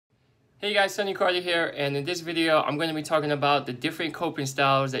Hey guys, Sonny Carter here, and in this video I'm going to be talking about the different coping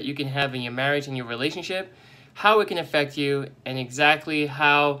styles that you can have in your marriage and your relationship, how it can affect you, and exactly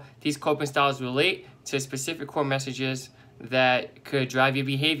how these coping styles relate to specific core messages that could drive your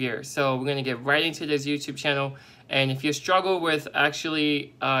behavior. So we're going to get right into this YouTube channel, and if you struggle with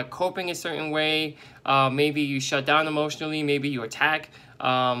actually coping a certain way, maybe you shut down emotionally, maybe you attack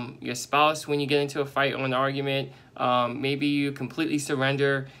your spouse when you get into a fight or an argument, maybe you completely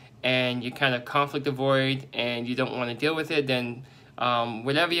surrender and you kind of conflict avoid and you don't want to deal with it, then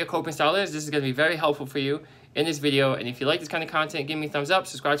whatever your coping style is, this is going to be very helpful for you in this video. And if you like this kind of content, give me a thumbs up,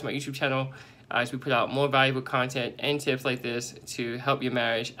 subscribe to my YouTube channel as we put out more valuable content and tips like this to help your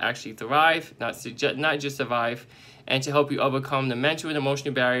marriage actually thrive, not just survive, and to help you overcome the mental and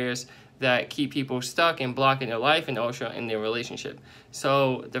emotional barriers that keep people stuck and blocked in their life and also in their relationship.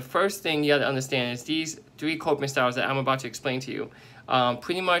 So the first thing you got to understand is these three coping styles that I'm about to explain to you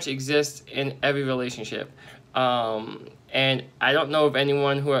pretty much exist in every relationship. And I don't know of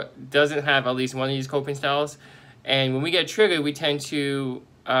anyone who doesn't have at least one of these coping styles. And when we get triggered, we tend to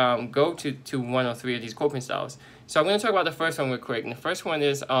go to one or three of these coping styles. So I'm going to talk about the first one real quick. And the first one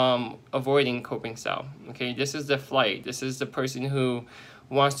is avoiding coping style. Okay, this is the flight. This is the person who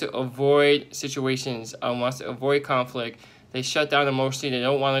wants to avoid situations, wants to avoid conflict. They shut down emotionally. They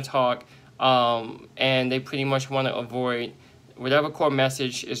don't want to talk. And they pretty much want to avoid whatever core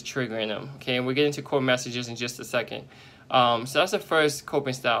message is triggering them. Okay, and we'll get into core messages in just a second. So that's the first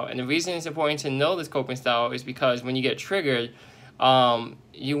coping style. And the reason it's important to know this coping style is because when you get triggered,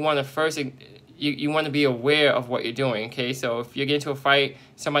 you want to first, you want to be aware of what you're doing. Okay, so if you get into a fight,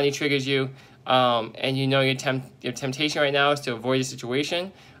 somebody triggers you, and you know your temptation right now is to avoid the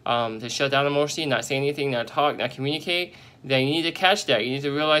situation, to shut down emotionally, not say anything, not talk, not communicate, then you need to catch that. You need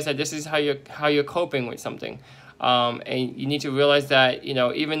to realize that this is how you're coping with something. And you need to realize that, you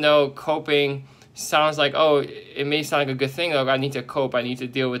know, even though coping sounds like, oh, it may sound like a good thing, like I need to cope, I need to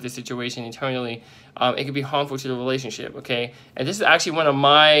deal with the situation internally, it can be harmful to the relationship, okay? And this is actually one of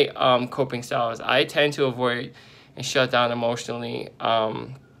my coping styles. I tend to avoid and shut down emotionally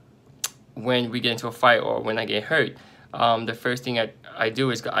when we get into a fight or when I get hurt. The first thing I do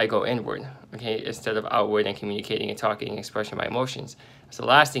is I go inward, okay, instead of outward and communicating and talking and expressing my emotions. That's the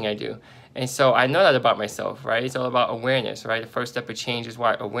last thing I do. And so I know that about myself, right? It's all about awareness, right? The first step of change is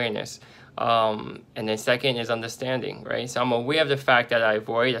awareness. And then second is understanding, right? So I'm aware of the fact that I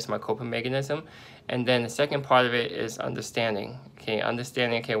avoid, that's my coping mechanism. And then the second part of it is understanding, okay?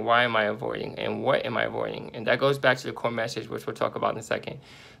 Understanding, okay, why am I avoiding and what am I avoiding? And that goes back to the core message, which we'll talk about in a second.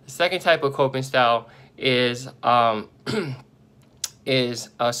 The second type of coping style is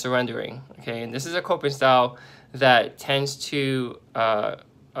surrendering, okay? And this is a coping style that tends to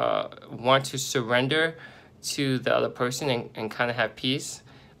want to surrender to the other person and kind of have peace.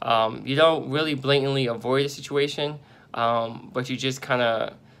 You don't really blatantly avoid a situation, but you just kind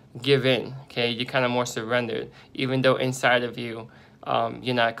of give in, okay? You're kind of more surrendered, even though inside of you,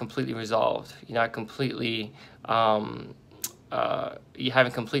 you're not completely resolved. You're not completely, you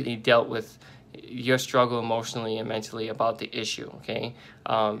haven't completely dealt with your struggle emotionally and mentally about the issue, okay?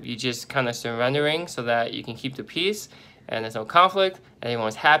 You just kind of surrendering so that you can keep the peace and there's no conflict, and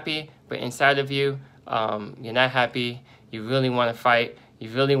everyone's happy, but inside of you, you're not happy, you really want to fight, you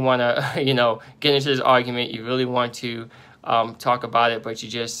really want to, you know, get into this argument, you really want to talk about it, but you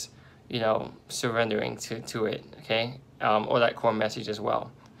just, you know, surrendering to it, okay? Or that core message as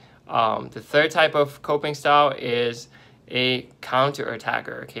well. The third type of coping style is a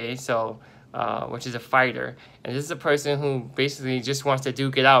counter-attacker, okay? So, which is a fighter. And this is a person who basically just wants to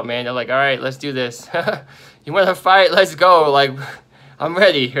duke it out, man. They're like, all right, let's do this. You want to fight? Let's go. Like, I'm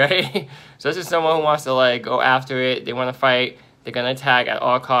ready, right? So this is someone who wants to, like, go after it. They want to fight. They're going to attack at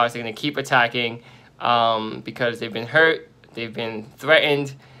all costs. They're going to keep attacking because they've been hurt, they've been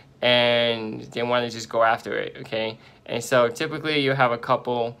threatened, and they want to just go after it, okay? And so typically you have a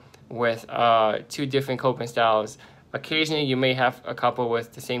couple with two different coping styles. Occasionally you may have a couple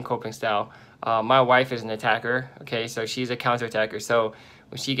with the same coping style. My wife is an attacker, okay? So she's a counter-attacker. So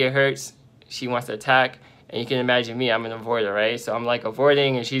when she gets hurt, she wants to attack. And you can imagine me, I'm an avoider, right? So I'm like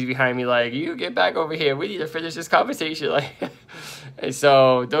avoiding and she's behind me like, you get back over here. We need to finish this conversation. Like, and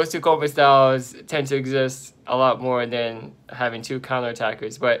so those two coping styles tend to exist a lot more than having two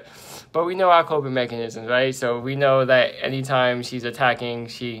counterattackers. But we know our coping mechanisms, right? So we know that anytime she's attacking,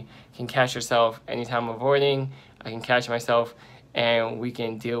 she can catch herself. Anytime I'm avoiding, I can catch myself and we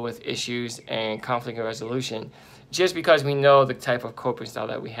can deal with issues and conflict resolution. Just because we know the type of coping style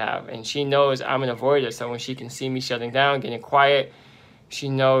that we have. And she knows I'm an avoider, so when she can see me shutting down, getting quiet, she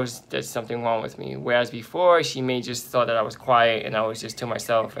knows there's something wrong with me. Whereas before, she may just thought that I was quiet and I was just to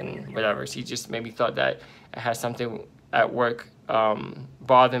myself and whatever. She just maybe thought that I had something at work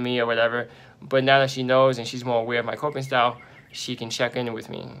bothering me or whatever. But now that she knows and she's more aware of my coping style, she can check in with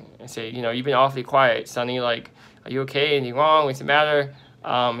me and say, you know, you've been awfully quiet, Sonny. Like, are you okay? Anything wrong? What's the matter?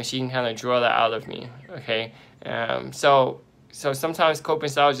 And she can kind of draw that out of me, okay? So sometimes coping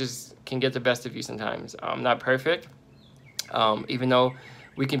styles just can get the best of you sometimes. Not perfect. Even though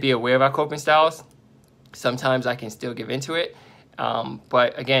we can be aware of our coping styles, sometimes I can still give into it.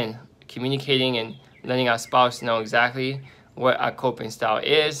 But again, communicating and letting our spouse know exactly what our coping style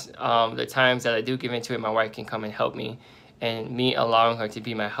is. The times that I do give into it, my wife can come and help me. And me allowing her to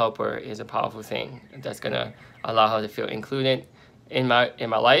be my helper is a powerful thing. That's gonna allow her to feel included in my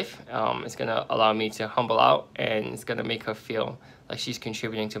life. It's gonna allow me to humble out, and it's gonna make her feel like she's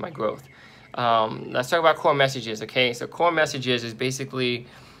contributing to my growth. Let's talk about core messages, okay? So core messages is basically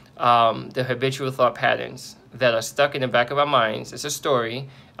the habitual thought patterns that are stuck in the back of our minds. It's a story.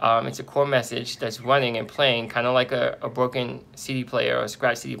 It's a core message that's running and playing, kind of like a broken CD player or a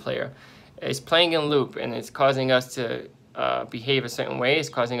scratch CD player. It's playing in loop, and it's causing us to behave a certain way. It's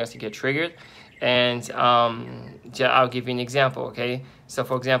causing us to get triggered. And I'll give you an example, okay? So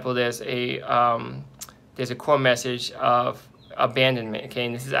for example, there's a core message of abandonment, okay?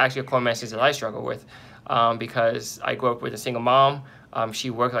 And this is actually a core message that I struggle with because I grew up with a single mom.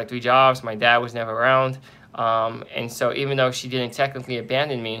 She worked like 3 jobs. My dad was never around. And so even though she didn't technically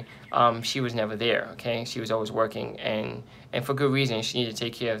abandon me, she was never there, okay? She was always working, and for good reason. She needed to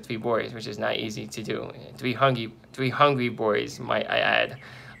take care of 3 boys, which is not easy to do. 3 hungry boys, might I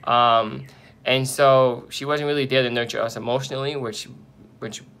add. And so she wasn't really there to nurture us emotionally, which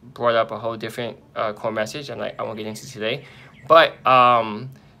brought up a whole different core message I won't get into today. But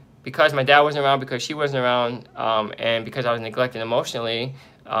because my dad wasn't around, because she wasn't around, and because I was neglected emotionally,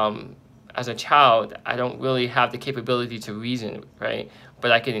 as a child, I don't really have the capability to reason, right?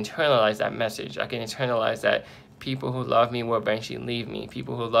 But I can internalize that message. I can internalize that people who love me will eventually leave me.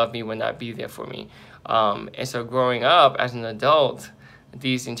 People who love me will not be there for me. And so growing up as an adult,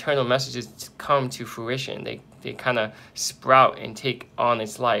 these internal messages come to fruition. They kind of sprout and take on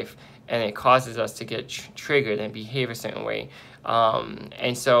its life, and it causes us to get triggered and behave a certain way.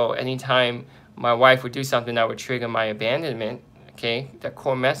 And so anytime my wife would do something that would trigger my abandonment, okay, that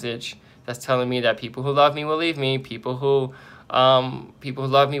core message that's telling me that people who love me will leave me, people who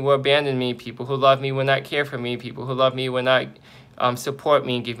love me will abandon me, people who love me will not care for me, people who love me will not support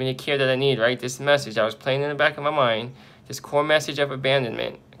me, give me the care that I need, right? This message I was playing in the back of my mind, this core message of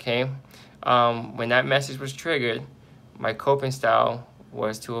abandonment, okay? When that message was triggered, my coping style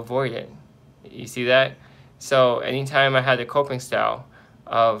was to avoid it. You see that? So anytime I had a coping style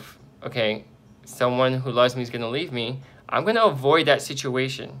of, okay, someone who loves me is going to leave me, I'm going to avoid that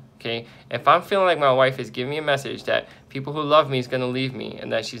situation, okay? If I'm feeling like my wife is giving me a message that people who love me is going to leave me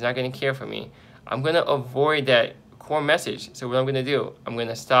and that she's not going to care for me, I'm going to avoid that core message. So what I'm going to do, I'm going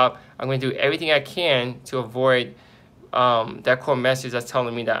to stop. I'm going to do everything I can to avoid that core message that's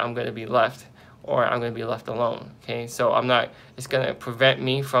telling me that I'm going to be left or I'm going to be left alone, okay? So it's going to prevent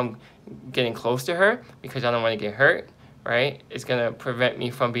me from getting close to her because I don't want to get hurt, right? It's going to prevent me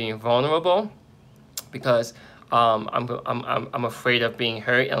from being vulnerable because I'm afraid of being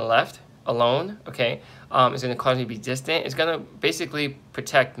hurt and left alone, okay? It's going to cause me to be distant. It's going to basically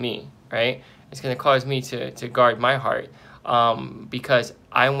protect me, right? It's going to cause me to guard my heart because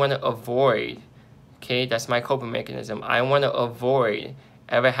I want to avoid, okay, that's my coping mechanism. I want to avoid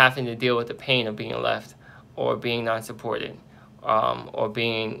ever having to deal with the pain of being left or being not supported or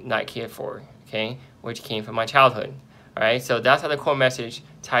being not cared for, okay, which came from my childhood. All right, so that's how the core message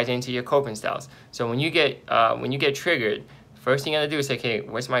ties into your coping styles. So when you get triggered, first thing you gotta do is say, okay,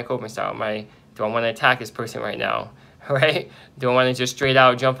 what's my coping style? Do I want to attack this person right now, right? Do I want to just straight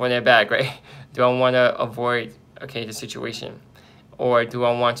out jump on their back, right? Do I want to avoid, okay, the situation, or do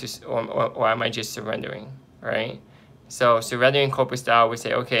I want to, or am I just surrendering, right? So surrendering coping style would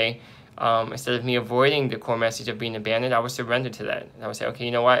say, okay, instead of me avoiding the core message of being abandoned, I would surrender to that. And I would say, okay,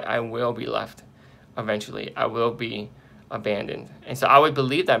 you know what? I will be left eventually. I will be abandoned. And so I would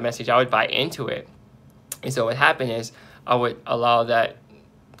believe that message. I would buy into it. And so what happened is I would allow that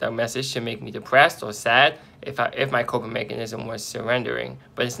message to make me depressed or sad if my coping mechanism was surrendering.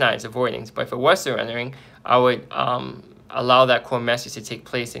 But it's not, it's avoidance. But if it was surrendering, I would allow that core message to take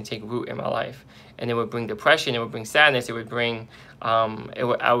place and take root in my life. And it would bring depression, it would bring sadness, it would bring,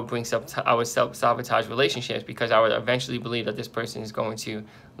 I would self-sabotage relationships because I would eventually believe that this person is going to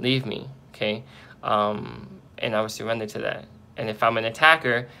leave me, okay? And I would surrender to that. And if I'm an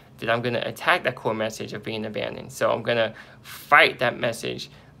attacker, then I'm going to attack that core message of being abandoned. So I'm going to fight that message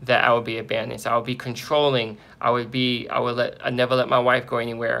that I would be abandoned. So I would be controlling. I never let my wife go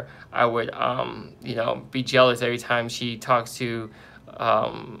anywhere. I would, you know, be jealous every time she talks to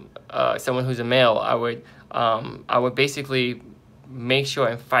someone who's a male. I would basically make sure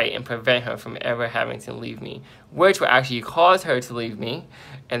and fight and prevent her from ever having to leave me, which would actually cause her to leave me.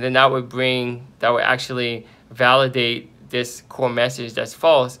 And then that would actually validate this core message that's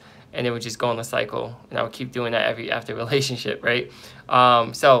false, and it would just go in a cycle, and I would keep doing that after relationship, right?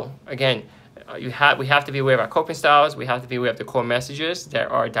 So again, we have to be aware of our coping styles. We have to be aware of the core messages that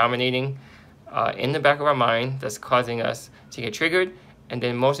are dominating in the back of our mind that's causing us to get triggered. And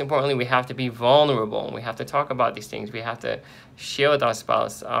then most importantly, we have to be vulnerable. We have to talk about these things. We have to share with our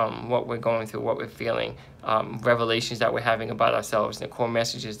spouse what we're going through, what we're feeling, revelations that we're having about ourselves, and the core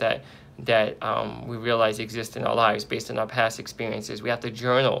messages that we realize exist in our lives based on our past experiences. We have to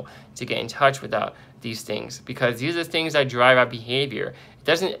journal to get in touch with these things, because these are things that drive our behavior.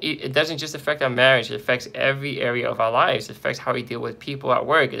 It doesn't just affect our marriage. It affects every area of our lives. It affects how we deal with people at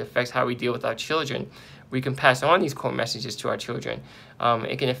work. It affects how we deal with our children. We can pass on these core messages to our children.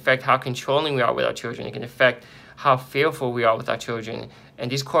 It can affect how controlling we are with our children. It can affect how fearful we are with our children. And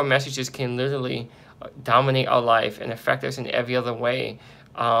these core messages can literally dominate our life and affect us in every other way.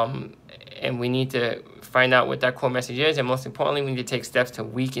 And we need to find out what that core message is. And most importantly, we need to take steps to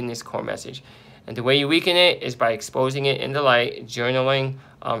weaken this core message. And the way you weaken it is by exposing it in the light, journaling,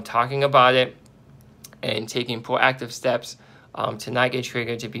 talking about it, and taking proactive steps to not get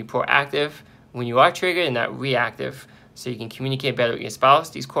triggered, to be proactive when you are triggered and not reactive, so you can communicate better with your spouse.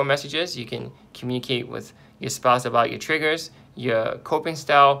 These core messages, you can communicate with your spouse about your triggers, your coping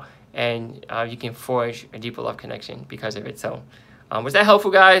style, and you can forge a deeper love connection because of it. So was that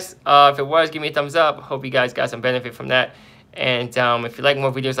helpful, guys? If it was, give me a thumbs up. Hope you guys got some benefit from that. And if you like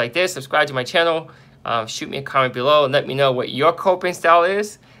more videos like this, subscribe to my channel. Shoot me a comment below and let me know what your coping style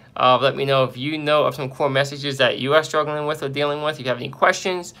is. Let me know if you know of some core messages that you are struggling with or dealing with. If you have any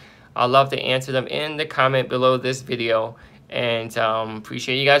questions, I'd love to answer them in the comment below this video. And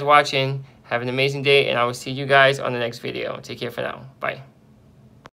appreciate you guys watching. Have an amazing day, and I will see you guys on the next video. Take care for now. Bye.